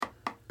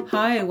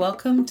Hi,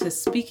 welcome to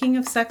Speaking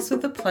of Sex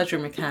with the Pleasure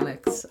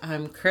Mechanics.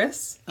 I'm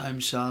Chris. I'm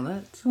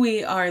Charlotte.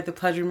 We are the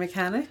Pleasure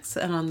Mechanics,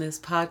 and on this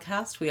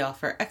podcast we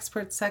offer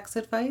expert sex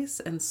advice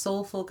and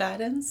soulful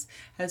guidance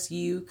as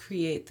you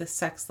create the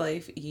sex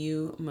life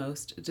you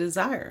most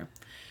desire.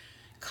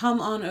 Come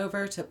on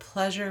over to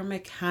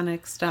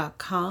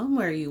pleasuremechanics.com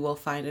where you will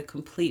find a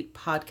complete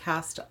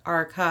podcast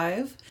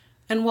archive.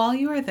 And while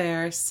you are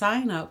there,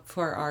 sign up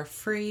for our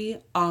free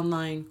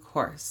online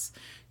course.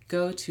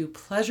 Go to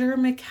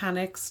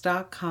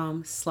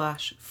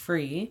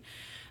pleasuremechanics.com/free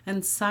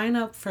and sign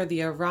up for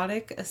the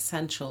Erotic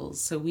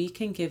Essentials so we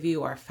can give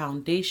you our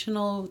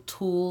foundational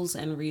tools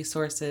and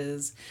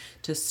resources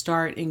to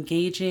start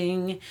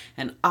engaging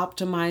and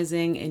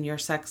optimizing in your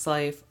sex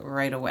life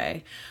right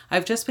away.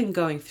 I've just been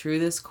going through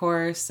this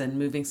course and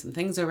moving some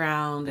things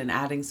around and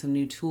adding some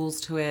new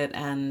tools to it,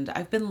 and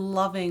I've been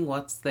loving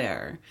what's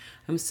there.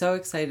 I'm so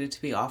excited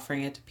to be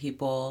offering it to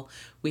people.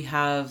 We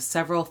have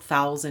several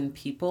thousand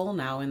people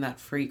now in that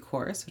free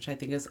course, which I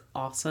think is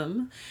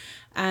awesome.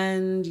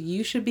 And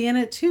you should be in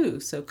it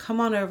too. So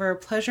come on over,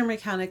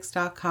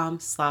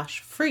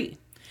 pleasuremechanics.com/free.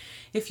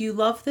 If you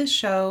love this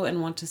show and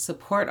want to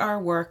support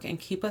our work and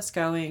keep us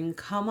going,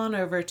 come on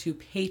over to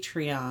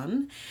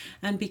Patreon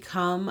and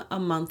become a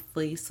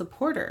monthly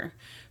supporter.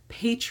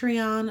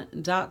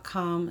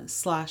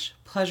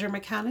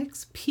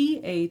 Patreon.com/pleasuremechanics,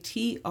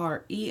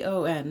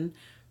 Patreon,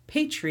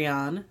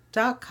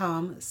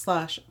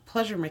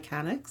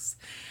 patreon.com/pleasuremechanics,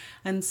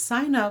 and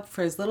sign up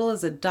for as little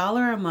as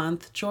 $1 a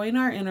month. Join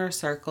our inner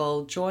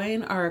circle,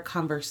 join our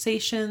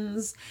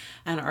conversations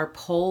and our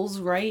polls.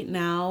 Right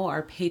now,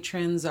 our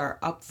patrons are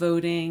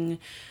upvoting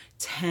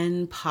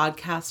 10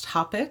 podcast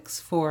topics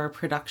for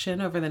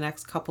production over the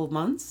next couple of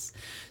months.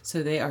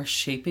 So they are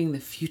shaping the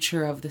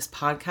future of this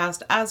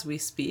podcast as we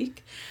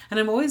speak. And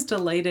I'm always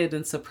delighted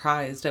and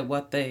surprised at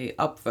what they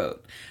upvote.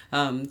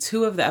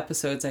 2 of the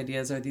episodes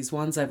ideas are these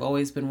ones I've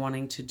always been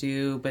wanting to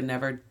do, but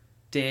never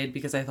did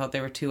because I thought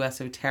they were too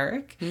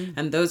esoteric.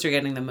 And those are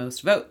getting the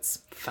most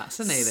votes.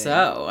 Fascinating.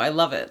 So I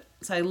love it.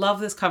 So I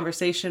love this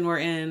conversation we're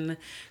in.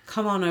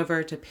 Come on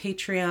over to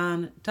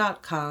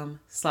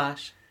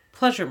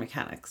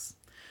patreon.com/pleasuremechanics.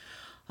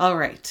 All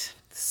right.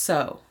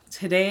 So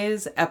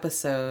today's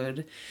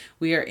episode,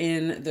 we are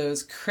in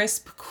those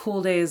crisp,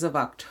 cool days of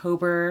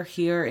October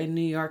here in New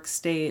York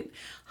State.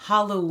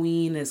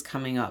 Halloween is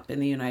coming up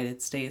in the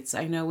United States.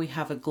 I know we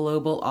have a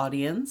global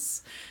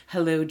audience.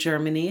 Hello,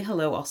 Germany.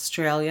 Hello,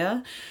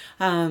 Australia.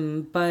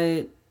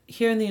 But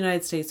here in the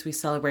United States, we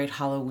celebrate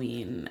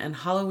Halloween. And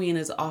Halloween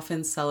is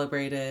often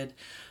celebrated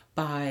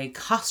by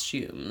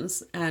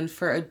costumes. And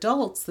for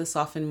adults, this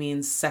often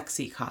means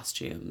sexy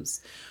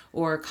costumes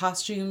or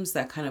costumes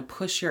that kind of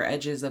push your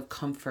edges of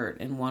comfort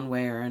in one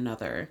way or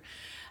another.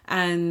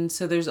 And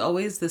so there's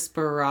always this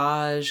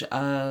barrage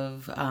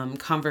of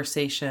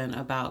conversation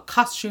about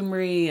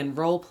costumery and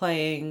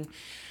role-playing.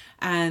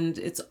 And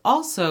it's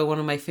also one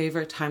of my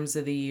favorite times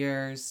of the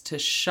years to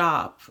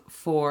shop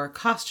for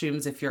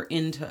costumes if you're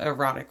into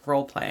erotic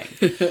role-playing.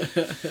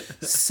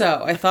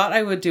 So I thought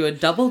I would do a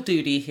double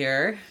duty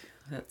here.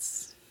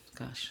 That's,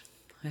 gosh,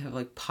 I have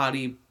like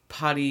potty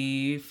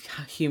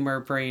humor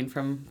brain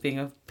from being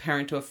a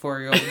parent to a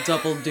 4-year-old.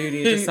 Double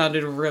duty just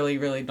sounded really,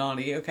 really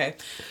naughty. Okay.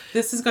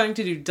 This is going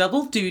to do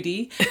double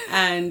duty,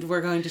 and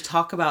we're going to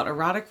talk about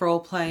erotic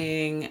role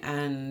playing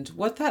and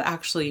what that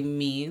actually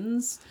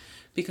means.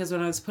 Because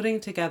when I was putting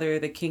together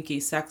the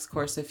kinky sex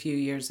course a few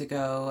years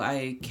ago,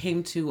 I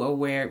came to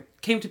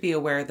be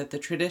aware that the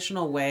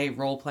traditional way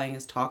role playing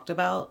is talked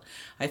about,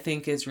 I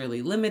think, is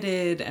really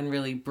limited and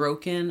really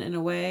broken in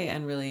a way,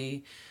 and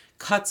really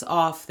cuts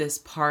off this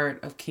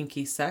part of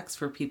kinky sex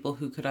for people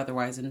who could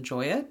otherwise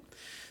enjoy it.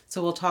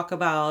 So we'll talk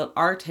about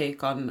our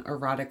take on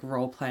erotic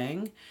role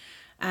playing.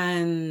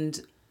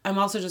 And I'm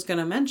also just going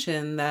to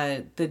mention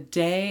that the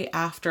day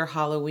after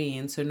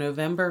Halloween, so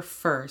November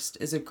 1st,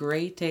 is a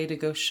great day to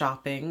go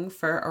shopping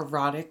for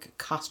erotic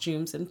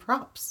costumes and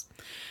props.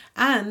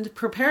 And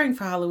preparing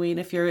for Halloween,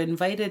 if you're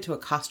invited to a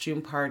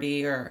costume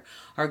party or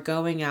are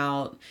going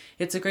out,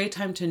 it's a great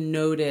time to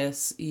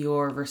notice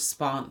your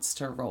response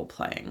to role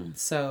playing.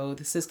 So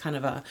this is kind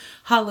of a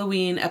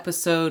Halloween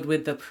episode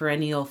with the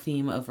perennial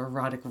theme of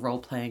erotic role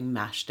playing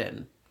mashed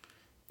in.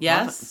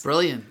 Yes? Oh,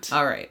 brilliant.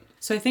 All right.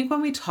 So I think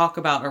when we talk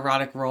about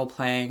erotic role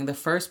playing, the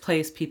first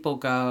place people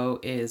go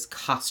is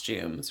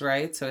costumes,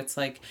 right? So it's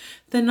like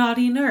the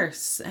naughty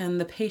nurse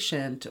and the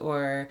patient,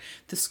 or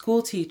the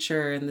school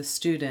teacher and the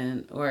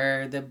student,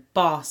 or the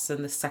boss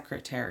and the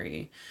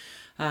secretary.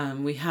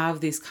 We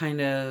have these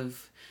kind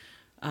of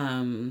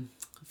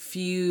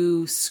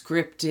few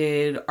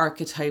scripted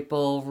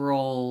archetypal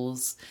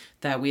roles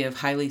that we have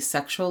highly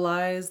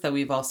sexualized, that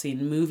we've all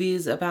seen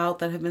movies about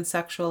that have been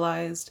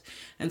sexualized.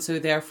 And so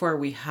therefore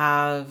we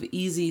have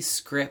easy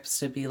scripts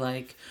to be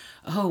like,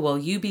 oh, well,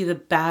 you be the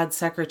bad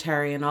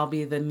secretary and I'll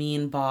be the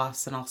mean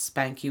boss and I'll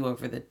spank you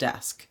over the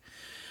desk.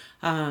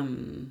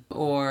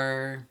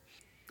 Or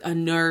a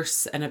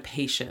nurse and a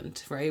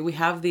patient, right? We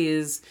have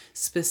these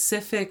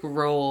specific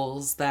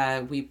roles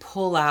that we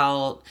pull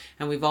out,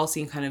 and we've all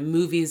seen kind of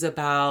movies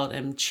about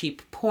and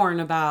cheap porn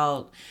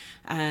about.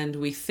 And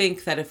we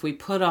think that if we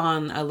put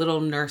on a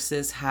little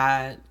nurse's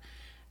hat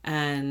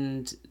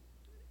and,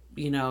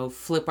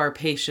 flip our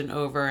patient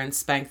over and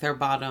spank their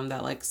bottom,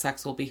 that like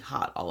sex will be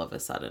hot all of a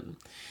sudden.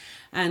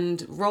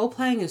 And role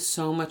playing is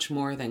so much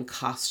more than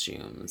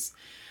costumes.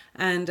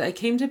 And I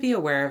came to be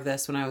aware of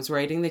this when I was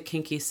writing the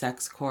kinky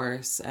sex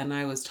course, and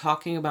I was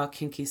talking about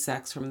kinky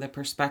sex from the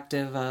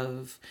perspective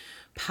of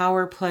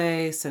power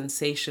play,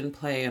 sensation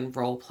play, and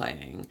role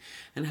playing,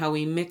 and how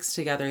we mix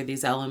together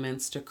these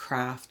elements to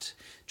craft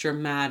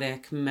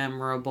dramatic,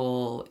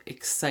 memorable,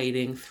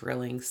 exciting,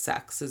 thrilling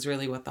sex is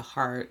really what the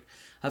heart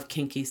of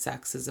kinky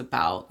sex is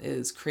about,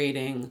 is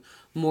creating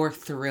more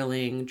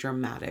thrilling,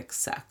 dramatic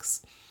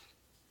sex.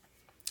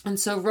 And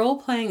so role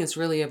playing is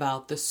really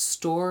about the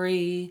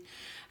story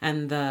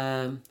and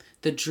the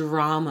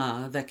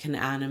drama that can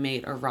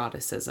animate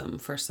eroticism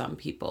for some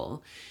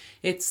people.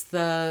 It's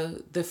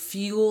the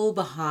fuel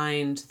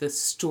behind the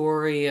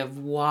story of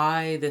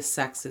why this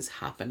sex is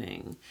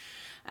happening.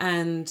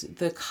 And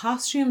the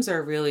costumes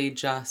are really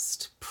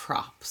just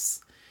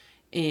props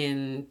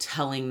in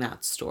telling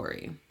that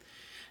story.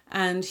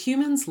 And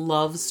humans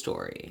love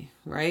story,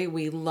 right?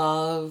 We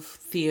love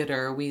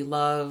theater. We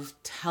love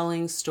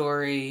telling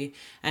story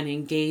and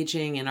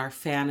engaging in our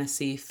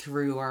fantasy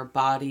through our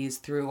bodies,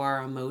 through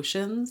our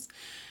emotions.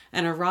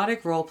 And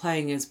erotic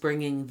role-playing is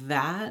bringing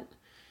that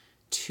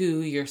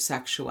to your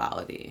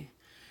sexuality.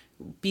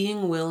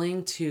 Being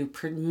willing to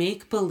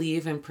make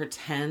believe and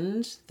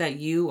pretend that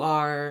you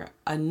are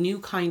a new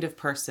kind of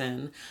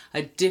person,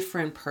 a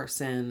different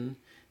person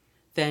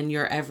than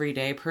your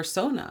everyday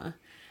persona.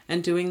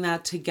 And doing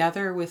that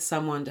together with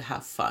someone to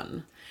have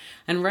fun.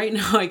 And right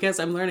now, I guess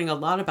I'm learning a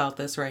lot about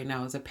this right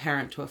now as a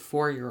parent to a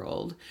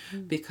 4-year-old,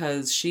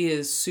 because she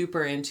is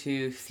super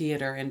into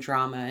theater and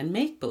drama and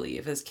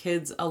make-believe. As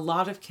kids, a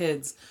lot of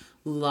kids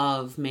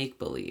love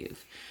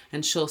make-believe.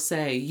 And she'll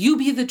say, "You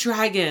be the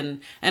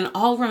dragon and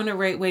I'll run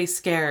away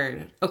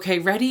scared. Okay,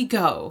 ready,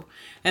 go."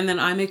 And then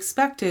I'm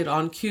expected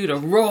on cue to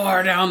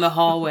roar down the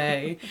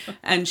hallway.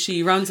 And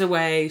she runs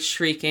away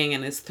shrieking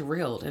and is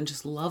thrilled and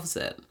just loves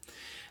it.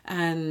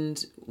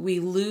 And we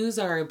lose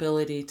our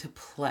ability to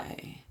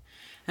play.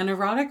 And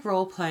erotic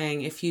role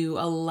playing, if you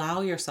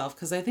allow yourself,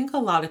 because I think a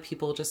lot of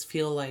people just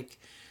feel like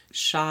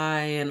shy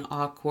and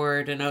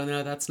awkward and, oh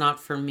no, that's not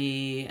for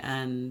me.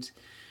 And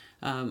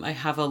I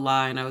have a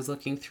line, I was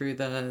looking through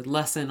the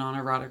lesson on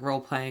erotic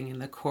role playing in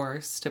the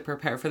course to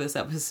prepare for this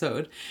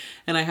episode.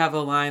 And I have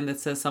a line that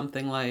says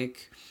something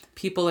like,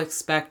 people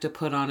expect to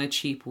put on a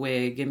cheap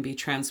wig and be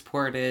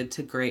transported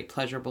to great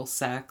pleasurable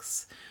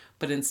sex,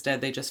 but instead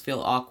they just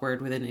feel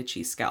awkward with an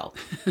itchy scalp.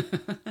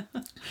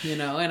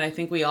 And I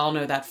think we all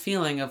know that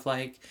feeling of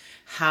like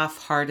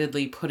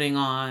half-heartedly putting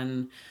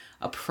on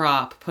a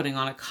prop, putting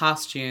on a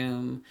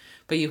costume,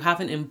 but you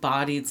haven't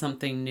embodied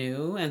something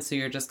new. And so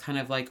you're just kind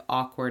of like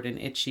awkward and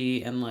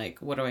itchy and like,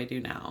 what do I do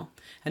now?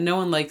 And no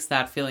one likes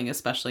that feeling,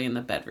 especially in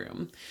the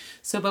bedroom.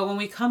 But when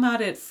we come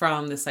at it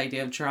from this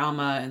idea of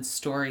drama and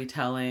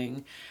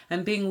storytelling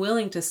and being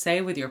willing to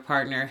say with your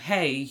partner,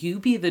 hey, you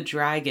be the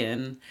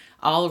dragon,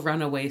 I'll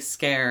run away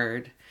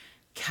scared,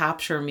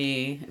 capture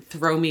me,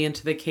 throw me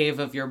into the cave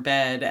of your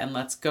bed and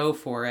let's go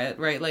for it,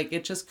 right? Like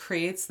it just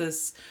creates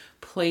this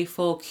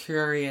playful,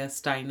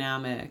 curious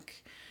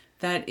dynamic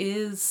that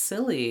is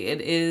silly.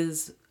 It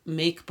is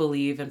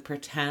make-believe and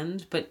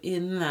pretend, but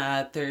in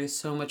that there's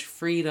so much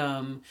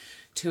freedom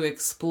to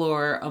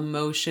explore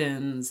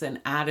emotions and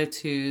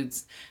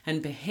attitudes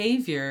and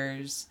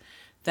behaviors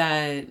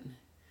that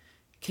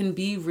can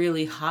be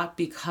really hot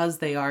because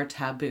they are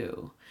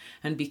taboo.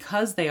 And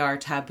because they are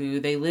taboo,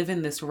 they live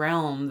in this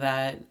realm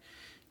that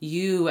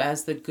you,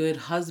 as the good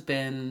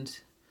husband,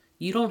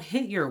 you don't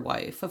hit your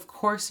wife. Of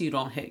course you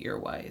don't hit your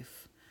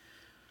wife.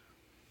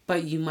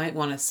 But you might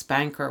want to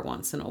spank her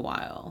once in a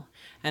while.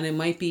 And it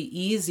might be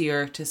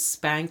easier to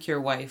spank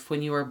your wife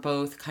when you are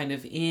both kind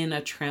of in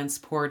a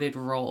transported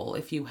role.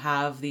 If you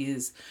have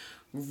these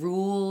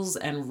rules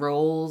and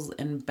roles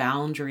and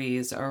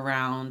boundaries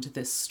around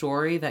this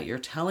story that you're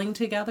telling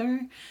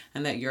together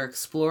and that you're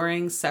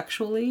exploring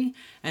sexually,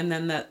 and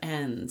then that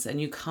ends and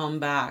you come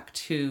back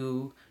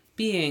to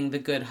being the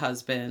good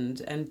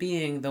husband and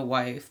being the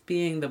wife,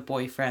 being the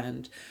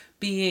boyfriend,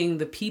 being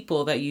the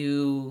people that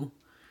you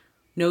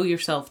know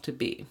yourself to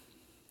be.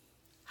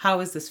 How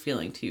is this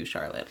feeling to you,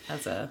 Charlotte,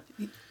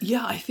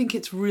 Yeah, I think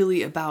it's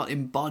really about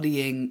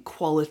embodying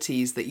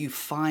qualities that you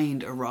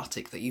find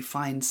erotic, that you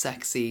find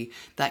sexy,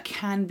 that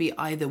can be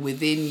either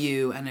within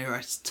you and are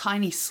a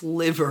tiny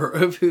sliver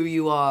of who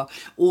you are,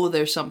 or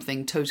there's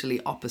something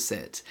totally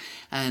opposite.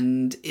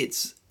 And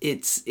it's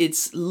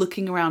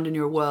looking around in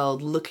your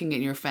world, looking at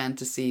your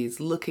fantasies,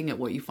 looking at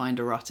what you find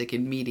erotic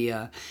in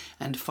media,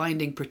 and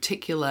finding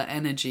particular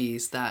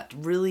energies that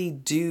really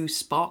do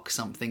spark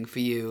something for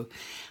you,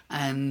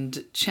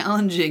 and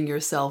challenging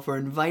yourself or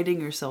inviting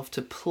yourself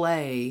to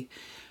play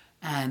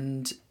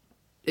and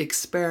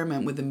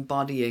experiment with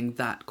embodying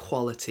that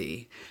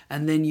quality,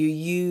 and then you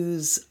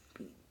use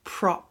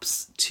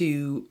props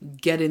to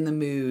get in the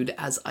mood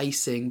as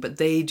icing, but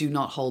they do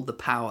not hold the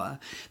power.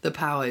 The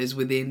power is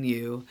within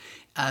you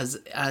as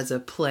a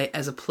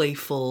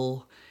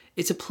playful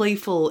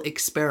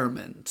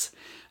experiment.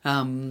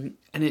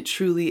 And it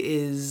truly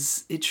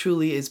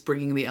is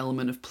bringing the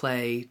element of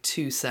play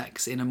to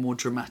sex in a more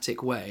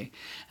dramatic way.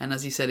 And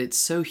as you said, it's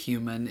so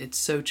human, it's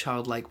so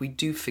childlike. We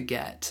do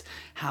forget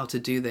how to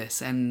do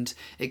this, and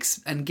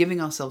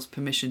giving ourselves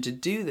permission to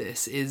do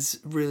this is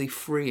really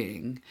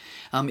freeing.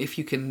 If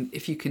you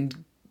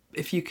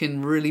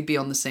can really be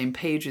on the same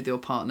page with your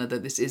partner,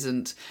 that this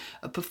isn't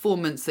a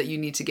performance that you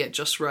need to get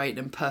just right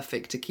and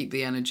perfect to keep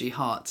the energy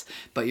hot,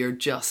 but you're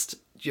just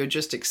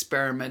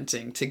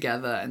experimenting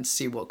together and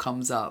see what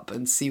comes up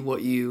and see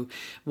what you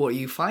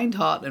find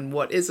hot and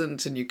what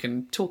isn't, and you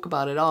can talk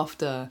about it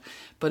after.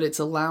 But it's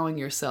allowing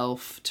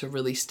yourself to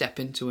really step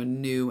into a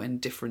new and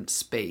different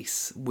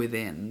space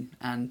within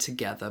and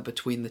together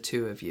between the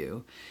two of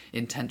you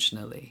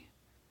intentionally.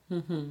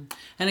 Mm-hmm.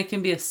 And it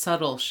can be a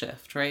subtle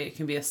shift, right? It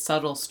can be a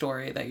subtle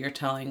story that you're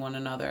telling one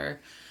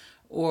another,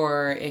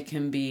 or it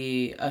can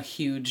be a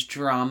huge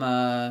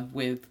drama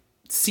with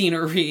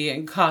scenery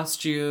and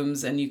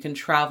costumes, and you can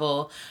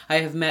travel. I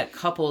have met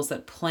couples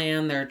that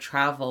plan their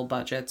travel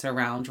budgets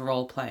around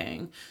role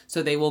playing.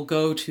 So they will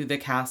go to the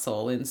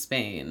castle in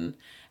Spain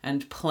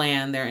and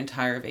plan their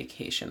entire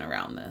vacation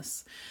around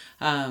this.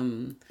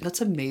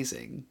 That's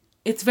amazing.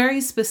 It's very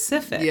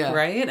specific, yeah.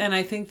 Right? And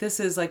I think this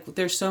is like,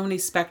 there's so many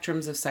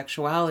spectrums of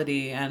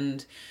sexuality,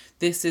 and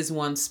this is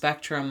one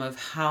spectrum of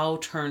how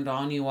turned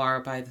on you are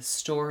by the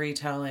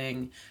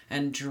storytelling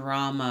and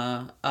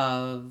drama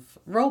of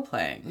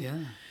role-playing. Yeah.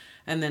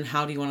 And then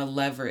how do you want to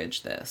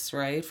leverage this,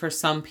 right? For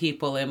some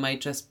people, it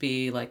might just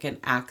be like an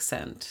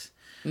accent,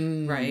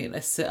 right?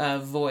 A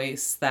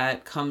voice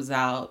that comes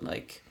out,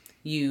 like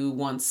you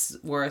once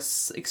were an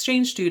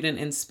exchange student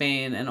in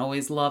Spain and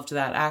always loved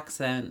that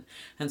accent.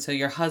 And so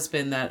your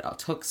husband that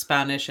took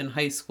Spanish in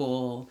high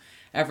school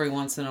every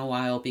once in a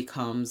while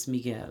becomes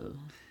Miguel,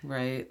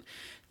 right?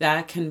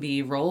 That can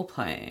be role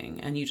playing,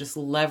 and you just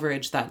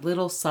leverage that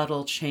little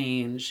subtle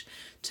change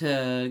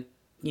to,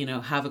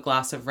 have a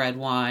glass of red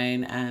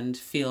wine and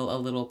feel a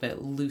little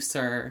bit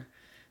looser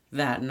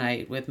that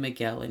night with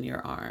Miguel in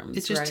your arms.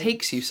 It just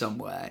takes you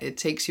somewhere. It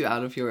takes you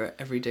out of your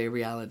everyday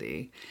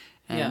reality.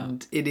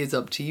 And It is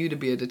up to you to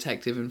be a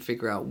detective and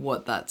figure out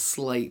what that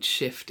slight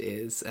shift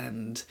is,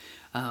 and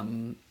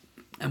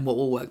what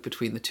will work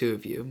between the two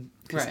of you.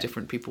 Because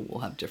different people will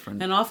have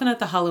different... And often at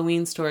the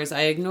Halloween stores,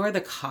 I ignore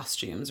the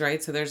costumes,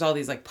 right? So there's all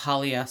these like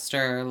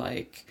polyester,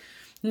 like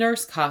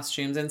nurse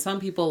costumes. And some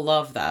people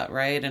love that,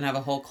 right? And have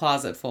a whole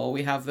closet full.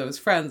 We have those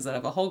friends that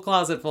have a whole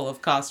closet full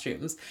of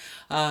costumes.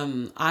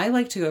 I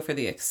like to go for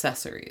the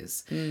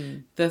accessories.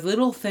 The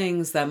little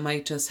things that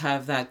might just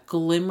have that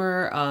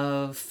glimmer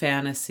of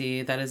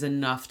fantasy that is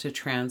enough to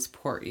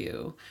transport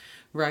you.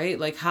 Right?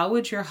 Like, how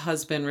would your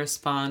husband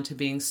respond to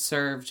being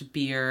served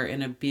beer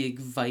in a big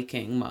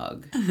Viking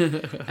mug?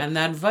 And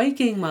that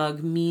Viking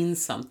mug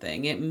means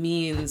something. It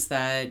means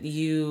that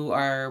you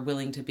are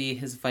willing to be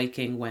his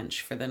Viking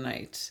wench for the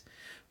night.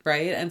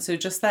 Right? And so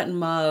just that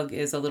mug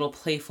is a little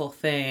playful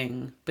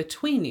thing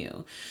between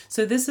you.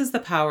 So this is the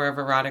power of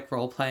erotic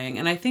role playing.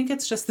 And I think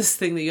it's just this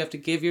thing that you have to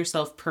give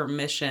yourself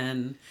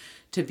permission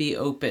to be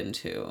open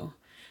to.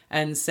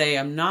 And say,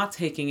 I'm not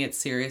taking it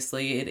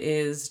seriously. It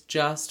is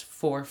just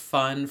for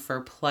fun, for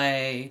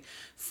play,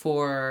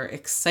 for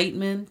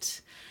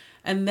excitement.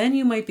 And then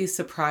you might be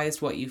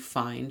surprised what you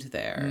find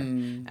there.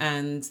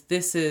 And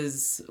this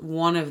is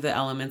one of the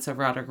elements of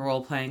erotic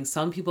role-playing.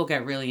 Some people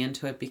get really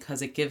into it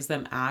because it gives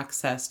them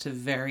access to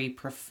very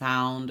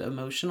profound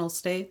emotional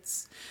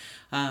states.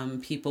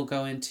 People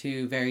go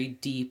into very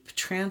deep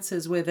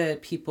trances with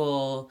it.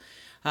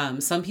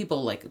 Some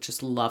people like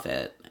just love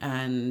it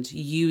and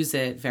use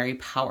it very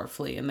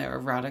powerfully in their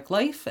erotic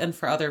life. And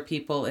for other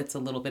people, it's a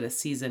little bit of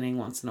seasoning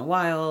once in a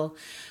while.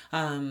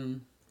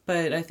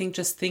 But I think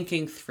just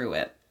thinking through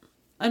it.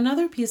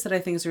 Another piece that I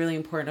think is really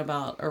important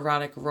about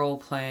erotic role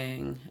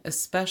playing,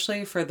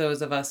 especially for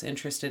those of us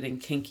interested in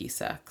kinky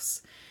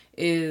sex,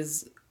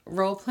 is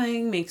role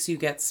playing makes you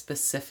get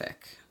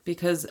specific.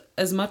 Because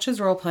as much as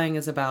role playing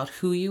is about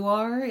who you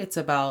are, it's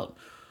about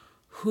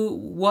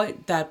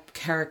what that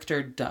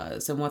character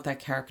does and what that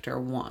character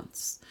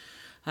wants.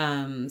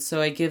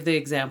 So I give the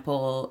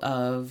example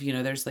of,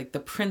 there's like the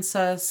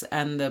princess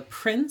and the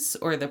prince,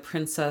 or the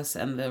princess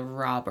and the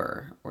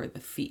robber or the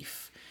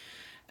thief.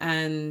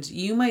 And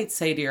you might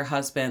say to your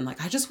husband,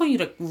 like, I just want you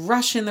to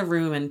rush in the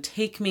room and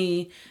take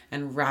me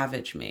and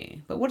ravage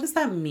me. But what does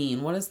that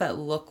mean? What does that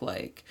look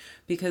like?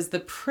 Because the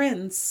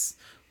prince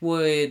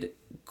would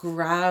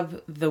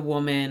grab the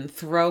woman,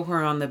 throw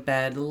her on the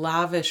bed,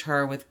 lavish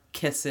her with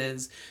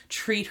kisses,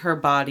 treat her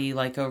body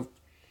like a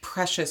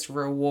precious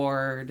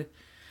reward.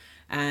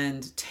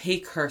 and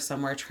take her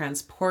somewhere,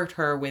 transport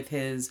her with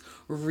his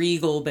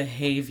regal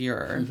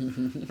behavior,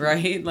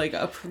 right? Like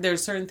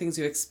there's certain things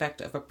you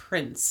expect of a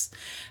prince,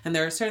 and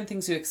there are certain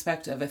things you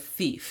expect of a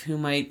thief who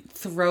might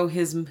throw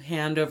his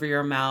hand over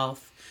your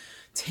mouth,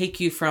 take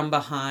you from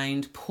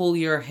behind, pull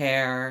your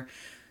hair,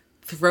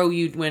 throw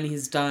you when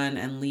he's done,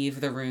 and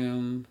leave the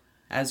room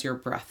as you're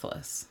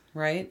breathless,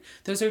 right?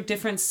 Those are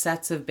different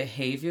sets of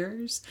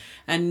behaviors,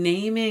 and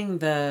naming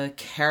the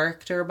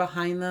character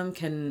behind them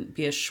can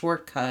be a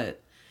shortcut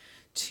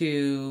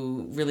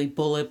to really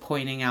bullet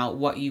pointing out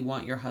what you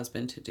want your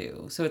husband to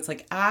do. So it's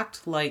like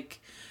act like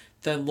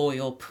the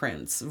loyal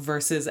prince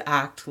versus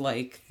act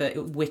like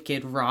the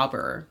wicked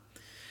robber.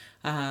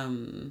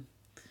 And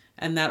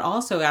that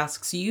also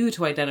asks you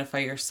to identify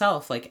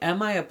yourself. Like,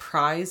 am I a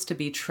prize to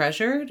be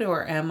treasured,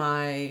 or am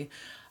I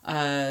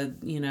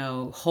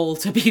hole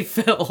to be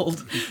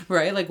filled,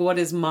 right? Like, what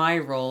is my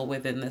role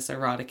within this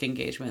erotic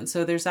engagement?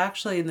 So there's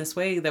actually, in this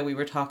way that we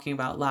were talking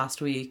about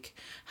last week,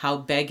 how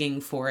begging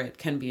for it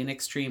can be an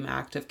extreme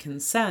act of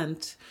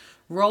consent.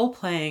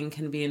 Role-playing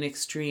can be an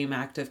extreme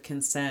act of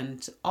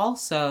consent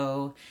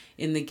also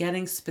in the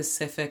getting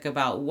specific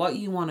about what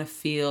you want to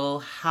feel,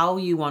 how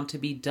you want to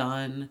be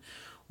done,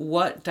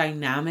 what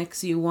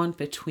dynamics you want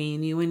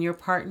between you and your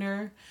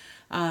partner,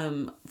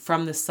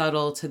 from the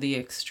subtle to the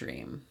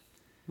extreme.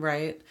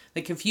 Right?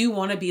 Like, if you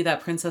want to be that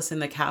princess in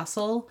the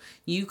castle,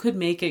 you could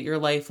make it your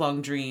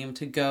lifelong dream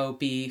to go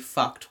be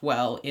fucked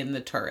well in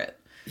the turret.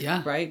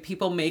 Yeah. Right?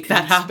 People make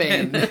that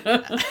happen.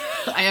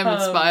 I am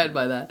inspired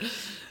by that.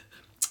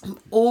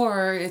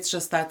 Or it's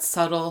just that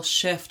subtle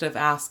shift of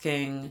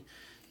asking,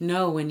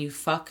 no, when you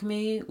fuck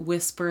me,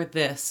 whisper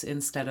this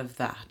instead of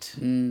that.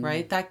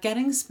 Right? That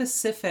getting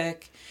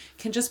specific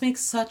can just make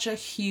such a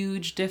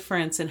huge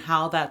difference in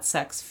how that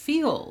sex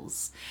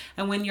feels.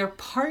 And when your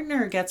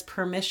partner gets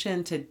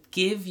permission to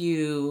give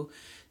you,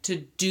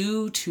 to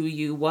do to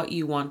you what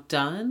you want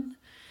done,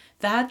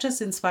 that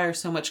just inspires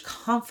so much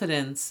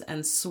confidence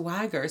and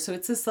swagger. So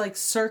it's this like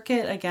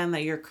circuit again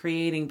that you're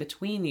creating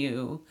between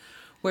you,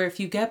 where if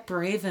you get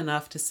brave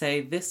enough to say,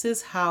 this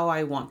is how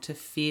I want to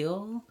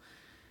feel,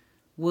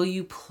 will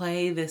you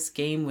play this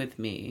game with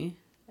me?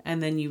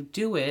 And then you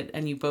do it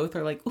and you both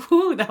are like,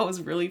 ooh, that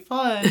was really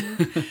fun.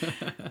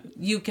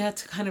 You get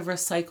to kind of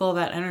recycle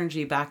that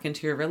energy back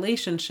into your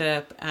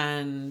relationship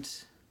and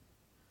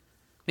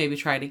maybe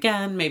try it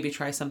again, maybe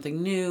try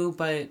something new.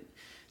 But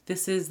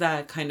this is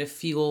that kind of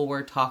fuel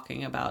we're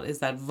talking about, is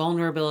that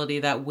vulnerability,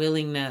 that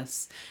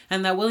willingness,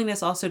 and that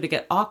willingness also to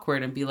get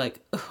awkward and be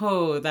like,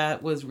 oh,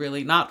 that was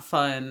really not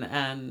fun.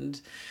 And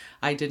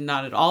I did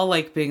not at all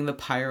like being the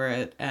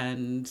pirate,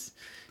 and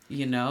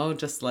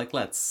just like,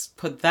 let's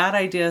put that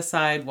idea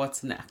aside.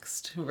 What's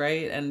next,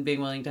 right? And being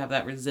willing to have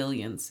that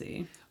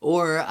resiliency.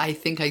 Or I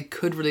think I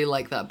could really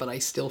like that, but I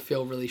still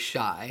feel really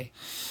shy.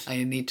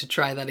 I need to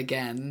try that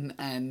again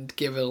and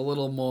give it a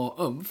little more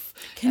oomph.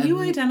 Can you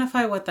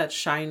identify what that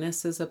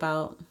shyness is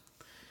about?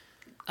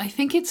 I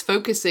think it's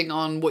focusing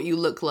on what you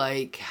look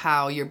like,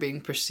 how you're being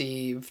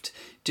perceived,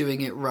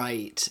 doing it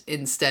right,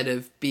 instead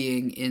of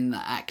being in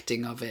the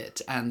acting of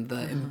it and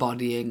the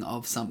embodying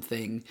of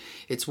something.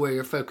 It's where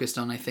you're focused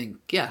on, I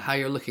think, how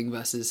you're looking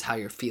versus how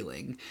you're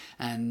feeling,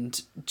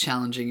 and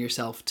challenging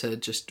yourself to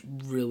just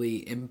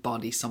really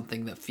embody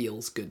something that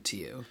feels good to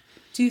you.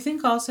 Do you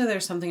think also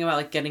there's something about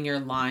like getting your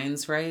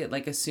lines right?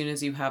 Like, as soon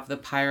as you have the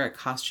pirate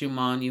costume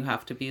on, you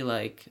have to be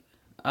like,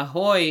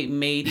 ahoy,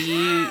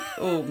 matey.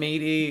 Oh,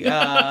 matey.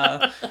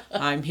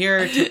 I'm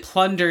here to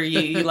plunder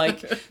ye.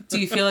 Like, do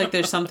you feel like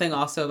there's something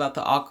also about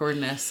the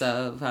awkwardness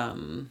of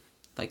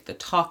like the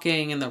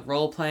talking and the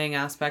role-playing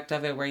aspect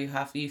of it, where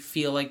you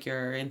feel like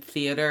you're in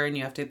theater and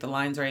you have to get the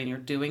lines right and you're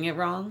doing it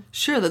wrong?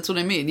 Sure, that's what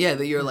I mean. Yeah,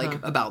 that you're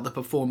like about the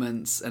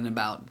performance and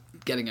about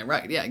getting it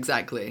right. Yeah,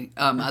 exactly.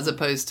 As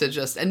opposed to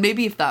just, and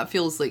maybe if that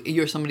feels like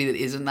you're somebody that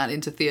isn't that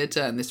into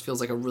theater and this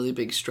feels like a really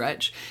big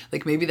stretch,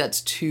 like maybe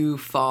that's too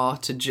far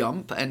to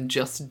jump and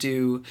just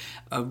do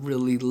a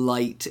really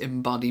light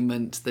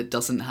embodiment that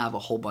doesn't have a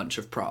whole bunch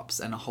of props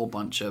and a whole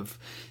bunch of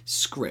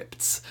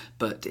scripts,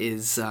 but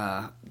is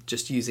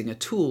just using a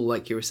tool,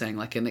 like you were saying,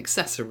 like an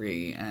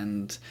accessory,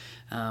 and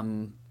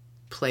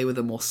play with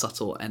a more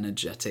subtle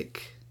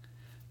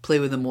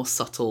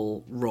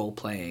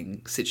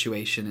role-playing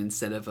situation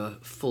instead of a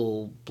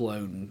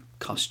full-blown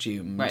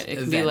costume. Right, it can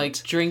event. be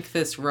like, drink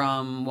this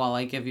rum while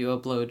I give you a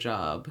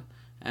blowjob,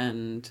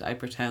 and I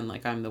pretend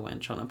like I'm the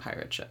wench on a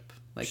pirate ship.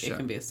 Like, sure. It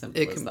can be as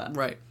simple as that.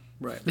 Right.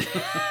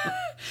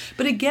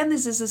 But again,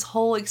 this is this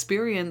whole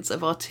experience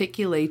of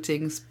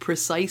articulating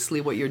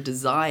precisely what your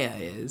desire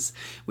is,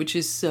 which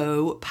is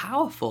so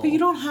powerful. But you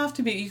don't have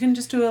to be. You can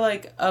just do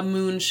a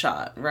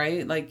moonshot,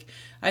 right? Like,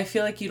 I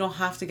feel like you don't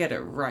have to get it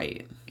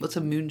right. What's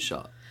a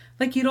moonshot?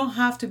 Like, you don't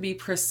have to be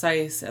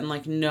precise and,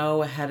 like,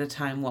 know ahead of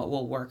time what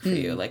will work for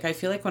you. Like, I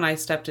feel like when I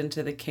stepped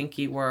into the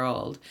kinky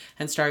world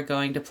and started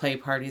going to play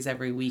parties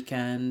every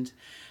weekend,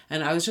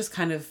 and I was just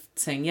kind of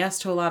saying yes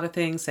to a lot of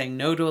things, saying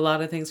no to a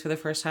lot of things for the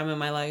first time in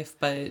my life,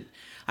 but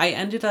I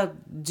ended up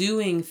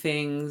doing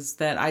things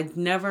that I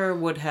never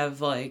would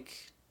have,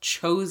 like,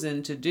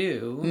 chosen to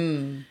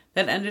do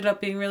that ended up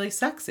being really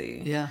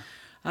sexy. Yeah.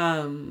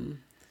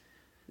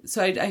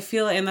 So I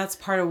feel, and that's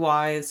part of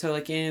why, so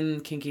like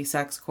in Kinky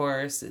Sex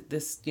Course,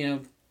 this, you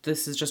know,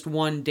 this is just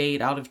one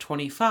date out of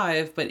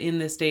 25, but in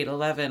this date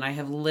 11, I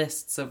have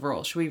lists of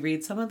roles. Should we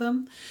read some of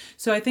them?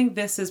 So I think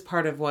this is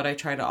part of what I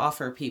try to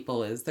offer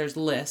people is there's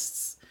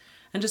lists.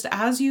 And just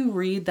as you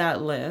read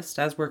that list,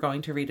 as we're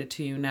going to read it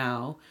to you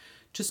now,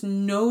 just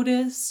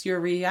notice your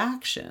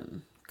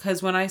reaction.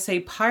 Because when I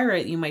say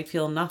pirate, you might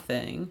feel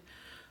nothing.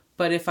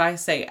 But if I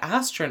say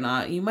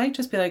astronaut, you might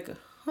just be like,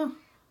 huh.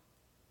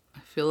 I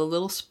feel a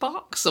little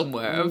spark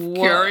somewhere of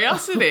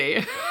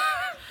curiosity.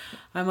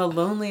 I'm a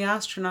lonely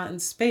astronaut in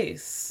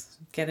space,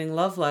 getting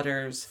love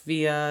letters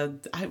via,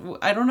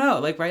 I don't know,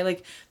 like, right?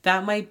 Like,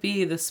 that might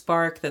be the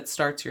spark that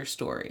starts your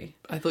story.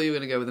 I thought you were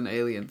going to go with an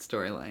alien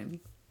storyline.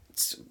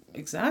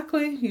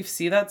 Exactly. You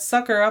see that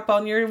sucker up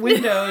on your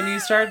window and you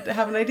start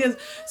having ideas.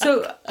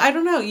 So, I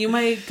don't know, you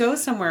might go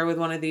somewhere with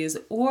one of these,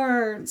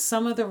 or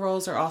some of the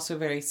roles are also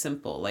very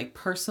simple, like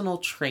personal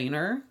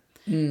trainer.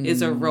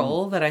 Is a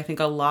role that I think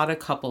a lot of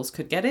couples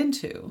could get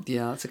into.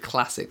 Yeah, that's a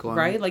classic one.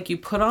 Right? Like you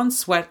put on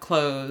sweat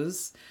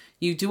clothes,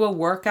 you do a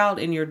workout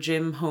in your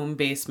gym home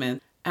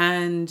basement,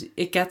 and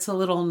it gets a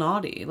little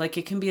naughty. Like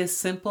it can be as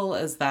simple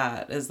as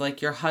that, as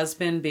like your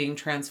husband being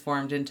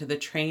transformed into the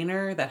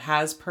trainer that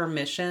has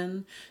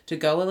permission to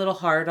go a little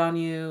hard on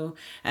you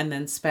and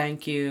then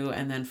spank you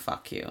and then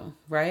fuck you.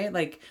 Right?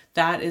 Like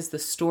that is the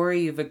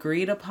story you've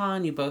agreed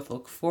upon. You both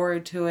look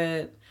forward to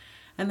it.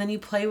 And then you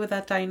play with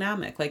that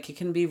dynamic. Like it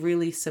can be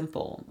really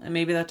simple. And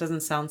maybe that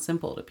doesn't sound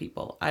simple to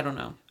people. I don't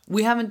know.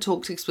 We haven't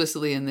talked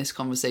explicitly in this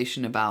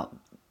conversation about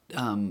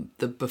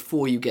the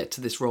before you get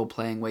to this role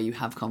playing where you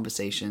have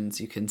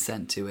conversations, you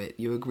consent to it,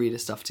 you agree to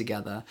stuff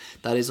together.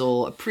 That is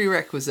all a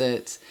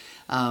prerequisite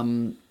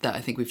that I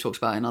think we've talked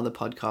about in other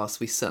podcasts.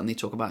 We certainly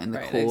talk about in the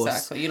course.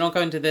 Exactly. You don't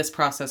go into this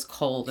process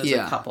cold as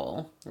a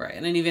couple. Right.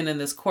 And even in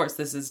this course,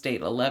 this is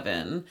date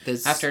 11.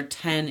 After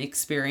 10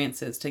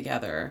 experiences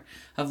together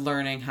of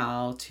learning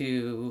how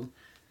to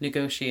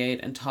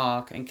negotiate and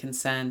talk and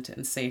consent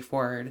and safe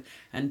word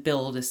and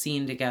build a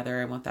scene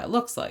together and what that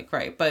looks like.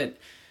 Right. But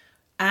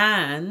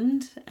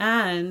and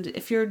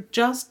if you're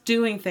just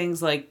doing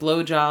things like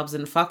blowjobs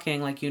and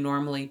fucking like you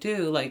normally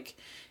do, like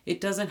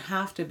it doesn't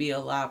have to be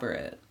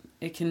elaborate.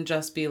 It can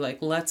just be like,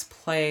 let's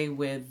play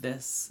with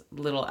this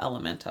little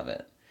element of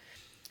it.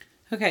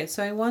 Okay,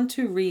 so I want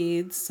to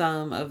read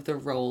some of the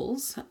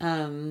roles.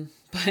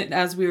 But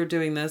as we were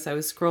doing this, I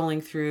was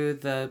scrolling through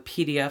the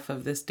PDF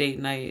of this date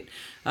night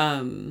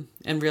and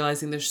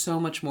realizing there's so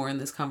much more in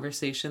this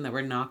conversation that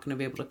we're not going to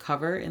be able to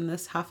cover in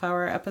this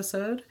half-hour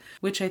episode,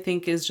 which I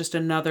think is just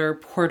another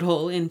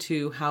portal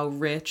into how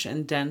rich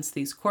and dense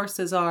these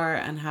courses are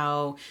and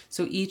how,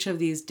 so each of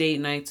these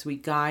date nights, we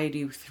guide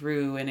you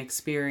through an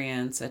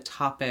experience, a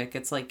topic.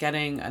 It's like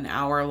getting an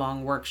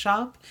hour-long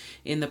workshop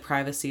in the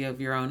privacy of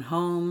your own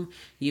home.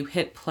 You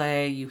hit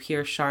play, you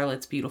hear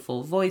Charlotte's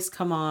beautiful voice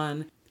come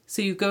on.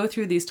 So you go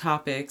through these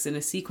topics in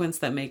a sequence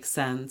that makes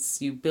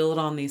sense. You build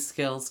on these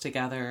skills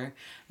together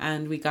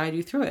and we guide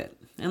you through it.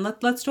 And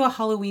let's do a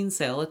Halloween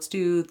sale. Let's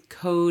do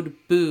code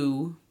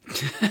BOO,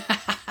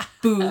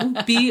 BOO,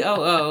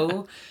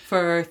 BOO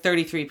for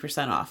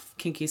 33% off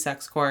Kinky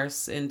Sex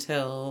Course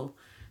until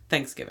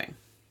Thanksgiving.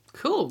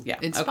 Cool. Yeah.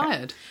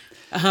 Inspired.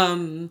 Okay.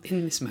 In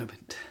this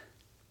moment.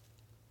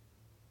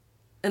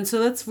 And so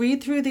let's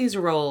read through these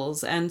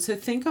roles. And so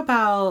think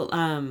about...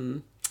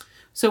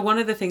 So one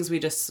of the things we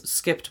just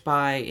skipped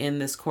by in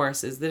this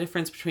course is the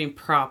difference between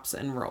props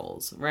and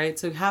roles, right?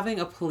 So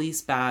having a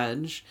police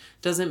badge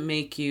doesn't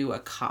make you a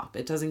cop.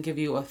 It doesn't give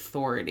you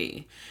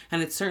authority.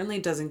 And it certainly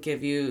doesn't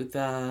give you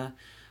the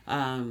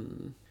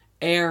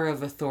air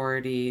of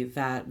authority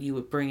that you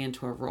would bring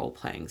into a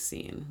role-playing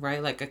scene,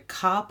 right? Like a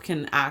cop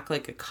can act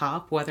like a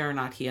cop whether or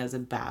not he has a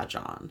badge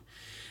on.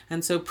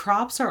 And so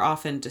props are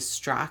often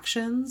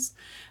distractions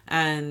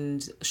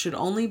and should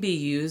only be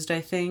used,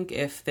 I think,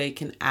 if they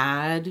can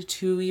add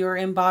to your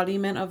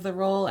embodiment of the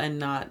role and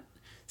not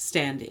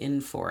stand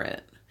in for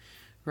it,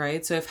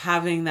 right? So if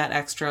having that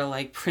extra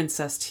like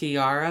princess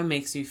tiara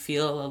makes you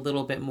feel a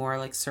little bit more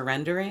like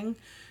surrendering,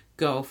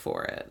 go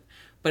for it.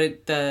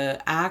 But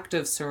the act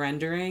of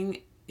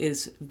surrendering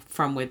is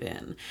from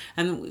within.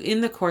 And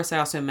in the course, I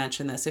also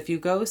mentioned this. If you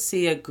go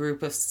see a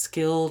group of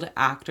skilled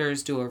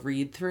actors do a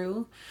read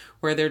through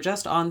where they're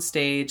just on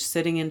stage,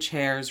 sitting in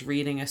chairs,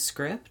 reading a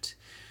script,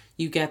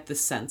 you get the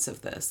sense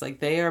of this. Like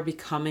they are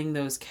becoming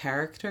those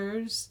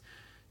characters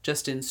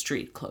just in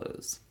street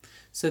clothes.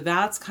 So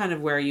that's kind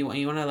of where you want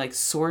to like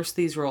source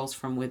these roles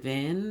from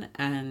within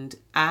and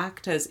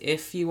act as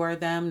if you are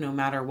them, no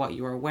matter what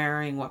you are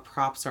wearing, what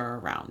props are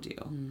around you.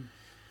 Mm.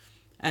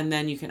 And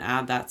then you can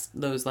add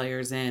those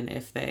layers in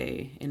if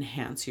they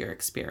enhance your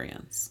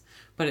experience.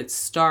 But it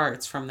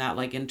starts from that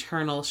like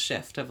internal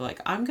shift of like,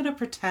 I'm going to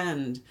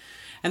pretend.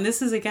 And this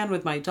is again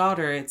with my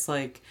daughter. It's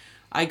like,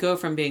 I go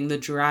from being the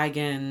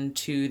dragon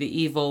to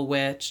the evil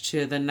witch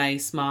to the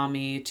nice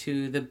mommy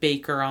to the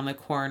baker on the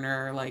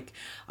corner. Like,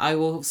 I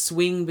will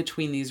swing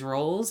between these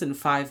roles in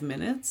 5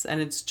 minutes,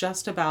 and it's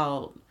just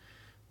about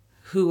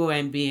who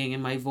I'm being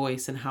and my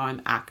voice and how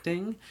I'm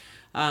acting.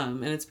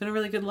 And it's been a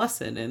really good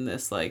lesson in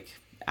this, like,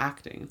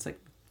 acting. It's like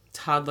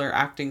toddler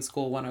acting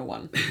school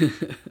 101.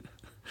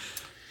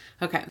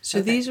 Okay.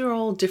 So these are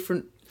all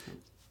different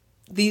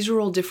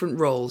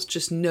roles.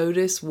 Just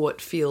notice what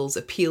feels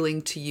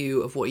appealing to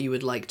you of what you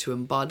would like to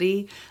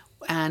embody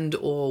and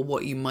or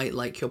what you might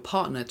like your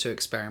partner to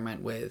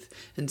experiment with,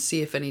 and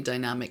see if any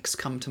dynamics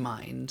come to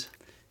mind.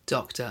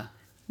 Doctor.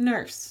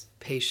 Nurse.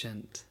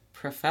 Patient.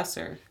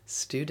 Professor.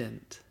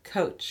 Student.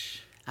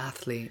 Coach.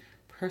 Athlete.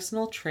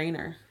 Personal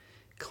trainer.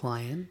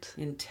 Client.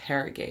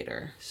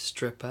 Interrogator.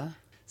 Stripper.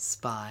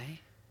 Spy.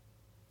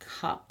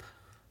 Cop.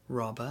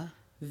 Robber.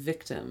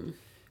 Victim.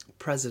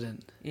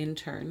 President.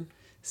 Intern.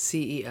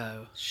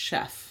 CEO.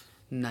 Chef.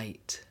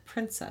 Knight.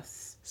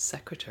 Princess.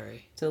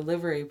 Secretary.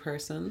 Delivery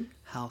person.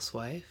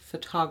 Housewife.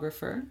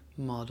 Photographer.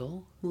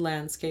 Model.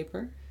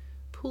 Landscaper.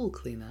 Pool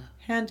cleaner.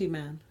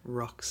 Handyman.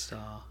 Rock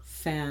star.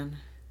 Fan.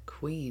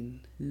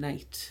 Queen.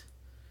 Knight.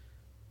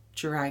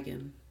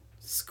 Dragon.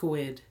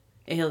 Squid.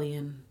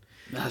 Alien.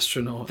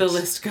 Astronaut. The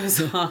list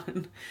goes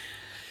on.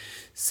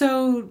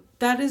 So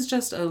that is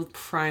just a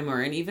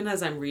primer. And even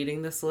as I'm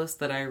reading this list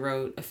that I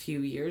wrote a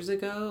few years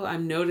ago,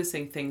 I'm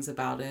noticing things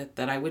about it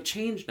that I would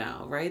change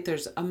now, right?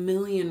 There's a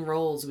million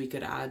roles we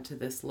could add to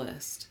this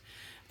list.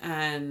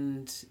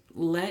 And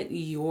let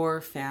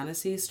your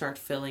fantasy start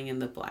filling in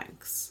the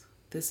blanks.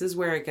 This is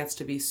where it gets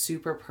to be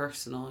super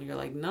personal. You're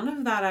like, none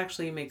of that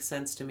actually makes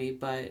sense to me,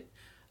 but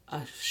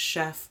a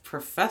chef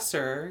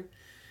professor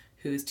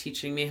who's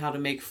teaching me how to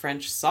make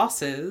French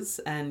sauces,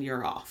 and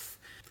you're off.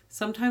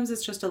 Sometimes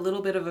it's just a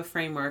little bit of a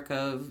framework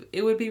of,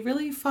 it would be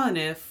really fun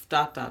if ...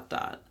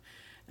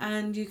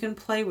 And you can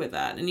play with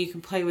that. And you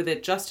can play with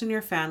it just in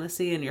your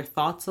fantasy and your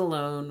thoughts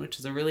alone, which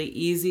is a really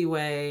easy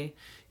way.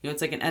 You know,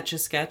 it's like an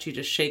Etch-a-Sketch. You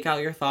just shake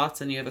out your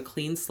thoughts and you have a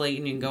clean slate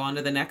and you can go on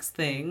to the next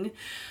thing.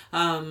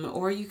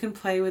 Or you can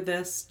play with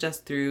this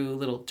just through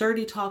little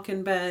dirty talk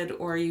in bed,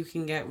 or you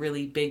can get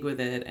really big with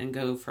it and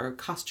go for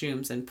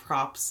costumes and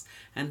props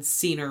and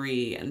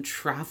scenery and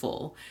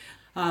travel.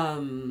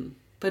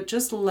 But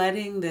just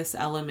letting this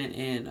element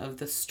in of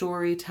the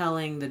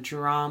storytelling, the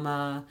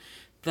drama,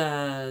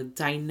 the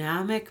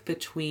dynamic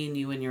between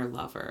you and your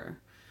lover.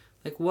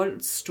 Like,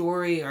 what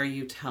story are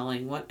you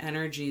telling? What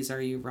energies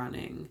are you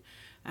running?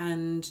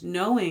 And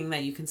knowing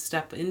that you can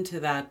step into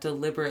that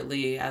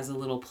deliberately as a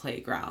little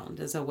playground,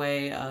 as a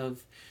way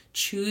of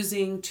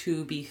choosing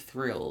to be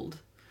thrilled,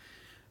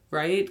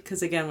 right?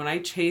 Because again, when I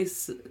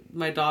chase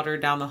my daughter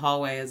down the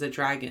hallway as a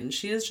dragon,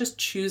 she is just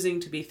choosing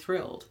to be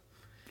thrilled.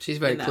 She's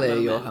very clear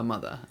you're her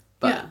mother.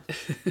 But...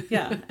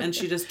 Yeah. And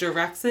she just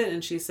directs it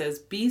and she says,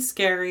 be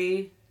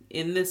scary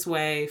in this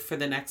way for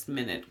the next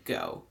minute,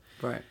 go.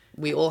 Right.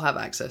 We all have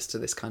access to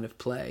this kind of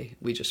play.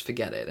 We just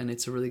forget it. And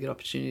it's a really good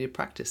opportunity to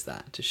practice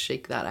that, to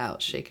shake that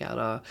out, shake out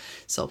our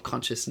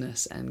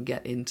self-consciousness and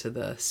get into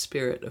the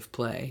spirit of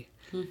play.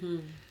 Mm-hmm.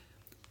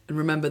 And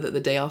remember that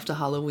the day after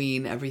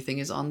Halloween, everything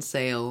is on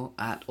sale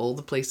at all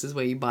the places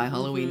where you buy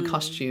Halloween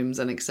costumes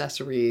and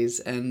accessories.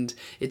 And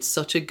it's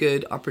such a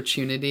good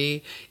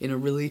opportunity in a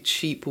really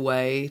cheap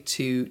way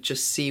to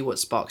just see what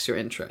sparks your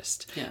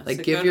interest. Yeah, like,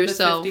 so give go to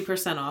yourself the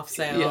 50% off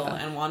sale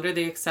and wander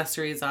the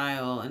accessories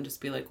aisle and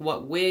just be like,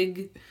 what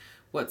wig,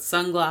 what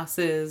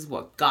sunglasses,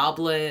 what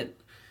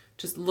goblet.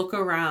 Just look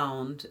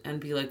around and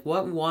be like,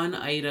 what one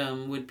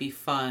item would be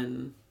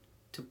fun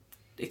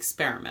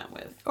experiment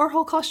with, or a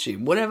whole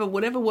costume, whatever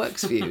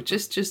works for you.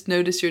 just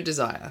notice your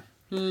desire,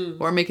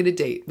 or make it a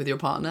date with your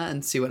partner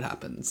and see what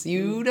happens.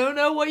 You don't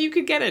know what you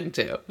could get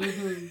into.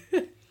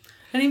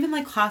 And even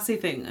like classy,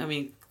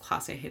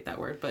 I hate that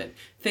word, but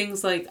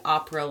things like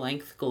opera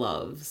length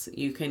gloves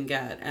you can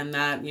get, and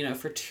that, you know,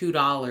 for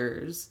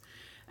 $2.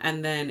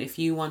 And then if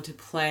you want to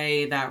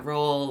play that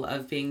role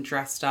of being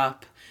dressed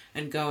up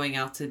and going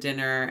out to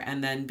dinner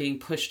and then being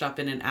pushed up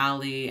in an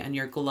alley and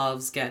your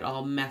gloves get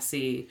all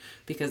messy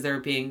because they're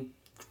being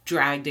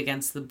dragged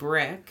against the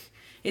brick,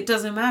 it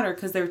doesn't matter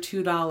because they're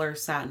 $2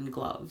 satin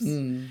gloves.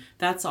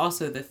 That's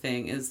also the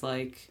thing, is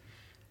like,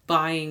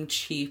 buying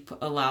cheap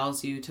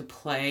allows you to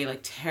play,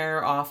 like,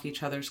 tear off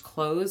each other's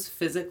clothes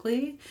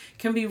physically.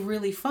 Can be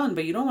really fun,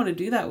 but you don't want to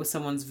do that with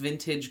someone's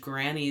vintage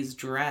granny's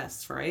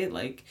dress, right?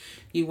 Like,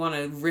 you want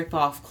to rip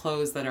off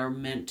clothes that are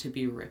meant to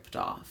be ripped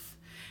off.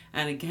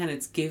 And again,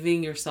 it's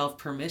giving yourself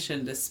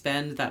permission to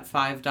spend that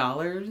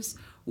 $5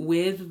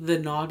 with the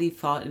naughty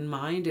thought in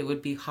mind. It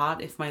would be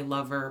hot if my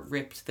lover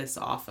ripped this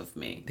off of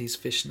me. These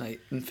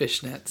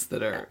fishnets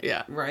that are,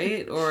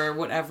 right? Or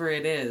whatever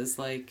it is.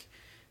 Like,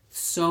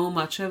 so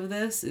much of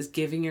this is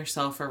giving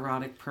yourself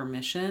erotic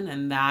permission,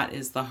 and that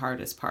is the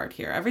hardest part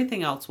here.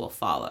 Everything else will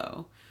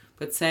follow.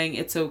 But saying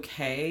it's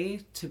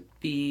okay to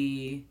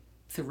be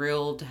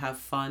thrilled, to have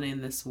fun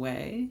in this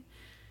way,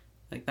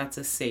 like, that's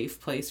a safe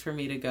place for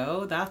me to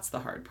go. That's the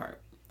hard part,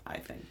 I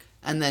think.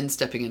 And then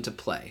stepping into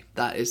play.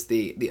 That is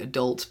the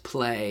adult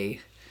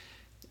play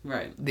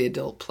Right. the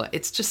adult play.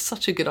 It's just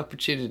such a good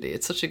opportunity.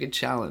 It's such a good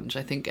challenge.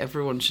 I think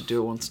everyone should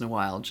do it once in a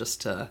while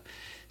just to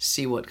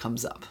see what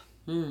comes up.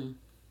 You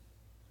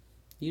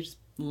just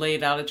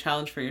laid out a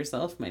challenge for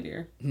yourself, my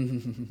dear.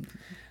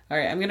 All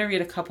right, I'm going to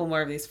read a couple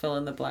more of these fill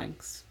in the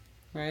blanks,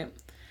 right?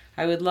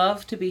 I would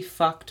love to be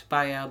fucked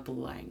by a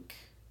blank.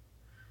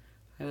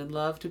 I would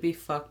love to be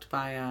fucked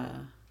by a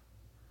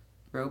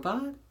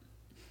robot,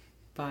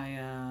 by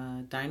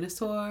a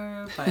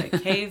dinosaur, by a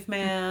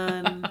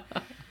caveman.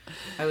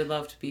 I would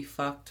love to be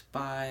fucked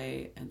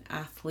by an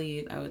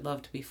athlete. I would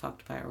love to be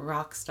fucked by a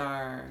rock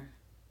star.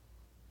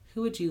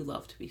 Who would you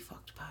love to be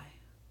fucked by?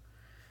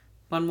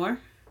 One more?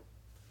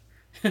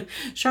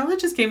 Charlotte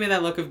just gave me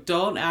that look of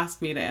don't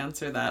ask me to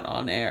answer that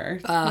on air.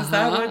 Is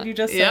that what you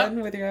just said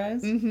with your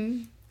eyes?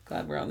 Mm-hmm.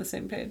 Glad we're on the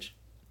same page.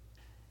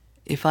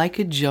 If I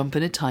could jump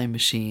in a time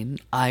machine,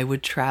 I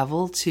would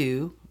travel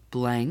to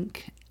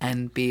blank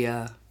and be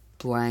a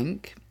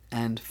blank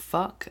and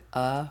fuck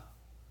a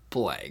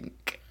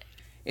blank.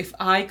 If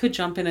I could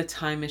jump in a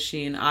time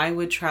machine, I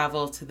would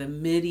travel to the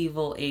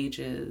medieval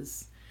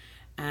ages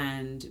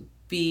and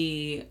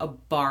be a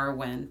bar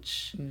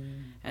wench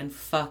and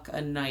fuck a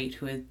knight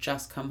who had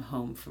just come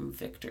home from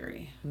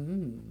victory.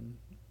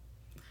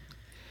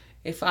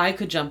 If I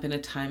could jump in a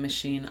time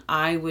machine,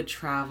 I would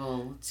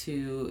travel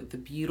to the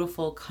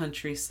beautiful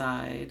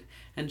countryside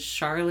and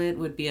Charlotte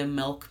would be a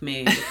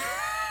milkmaid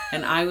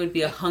and I would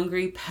be a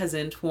hungry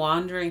peasant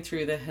wandering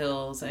through the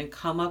hills and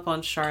come up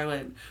on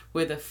Charlotte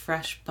with a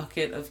fresh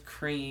bucket of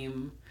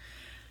cream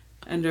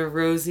and a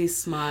rosy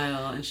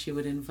smile and she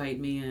would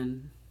invite me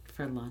in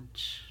for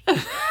lunch.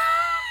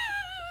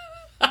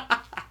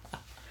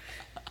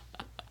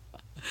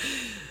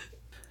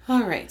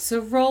 All right,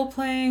 so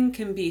role-playing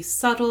can be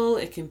subtle,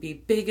 it can be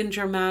big and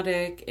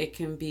dramatic, it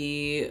can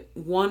be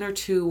 1 or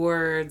 2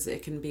 words,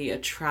 it can be a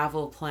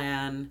travel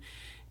plan,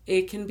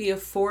 it can be a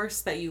force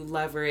that you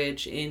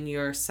leverage in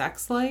your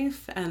sex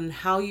life, and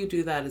how you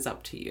do that is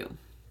up to you.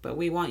 But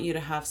we want you to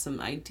have some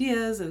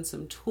ideas and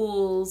some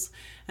tools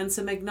and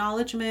some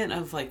acknowledgement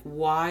of like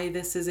why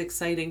this is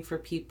exciting for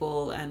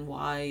people and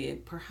why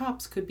it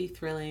perhaps could be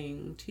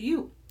thrilling to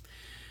you.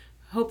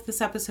 Hope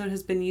this episode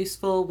has been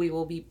useful. We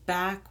will be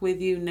back with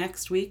you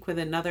next week with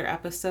another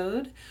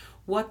episode.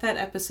 What that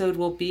episode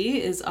will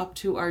be is up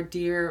to our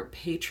dear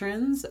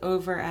patrons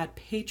over at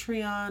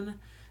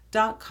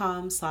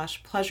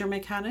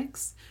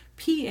patreon.com/pleasuremechanics,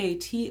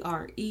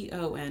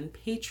 Patreon,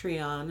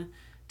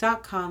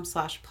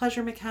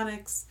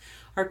 patreon.com/pleasuremechanics.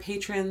 Our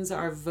patrons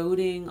are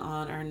voting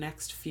on our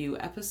next few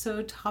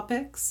episode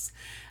topics,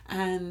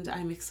 and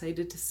I'm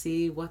excited to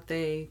see what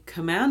they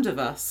command of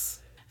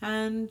us.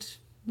 And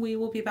we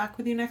will be back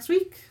with you next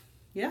week.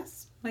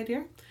 Yes, my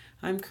dear.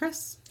 I'm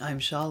Chris. I'm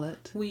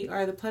Charlotte. We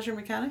are the Pleasure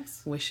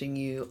Mechanics. Wishing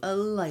you a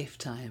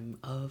lifetime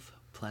of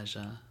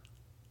pleasure.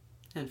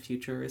 And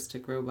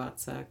futuristic robot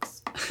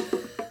sex.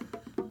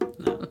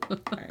 No. All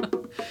right.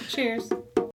 Cheers.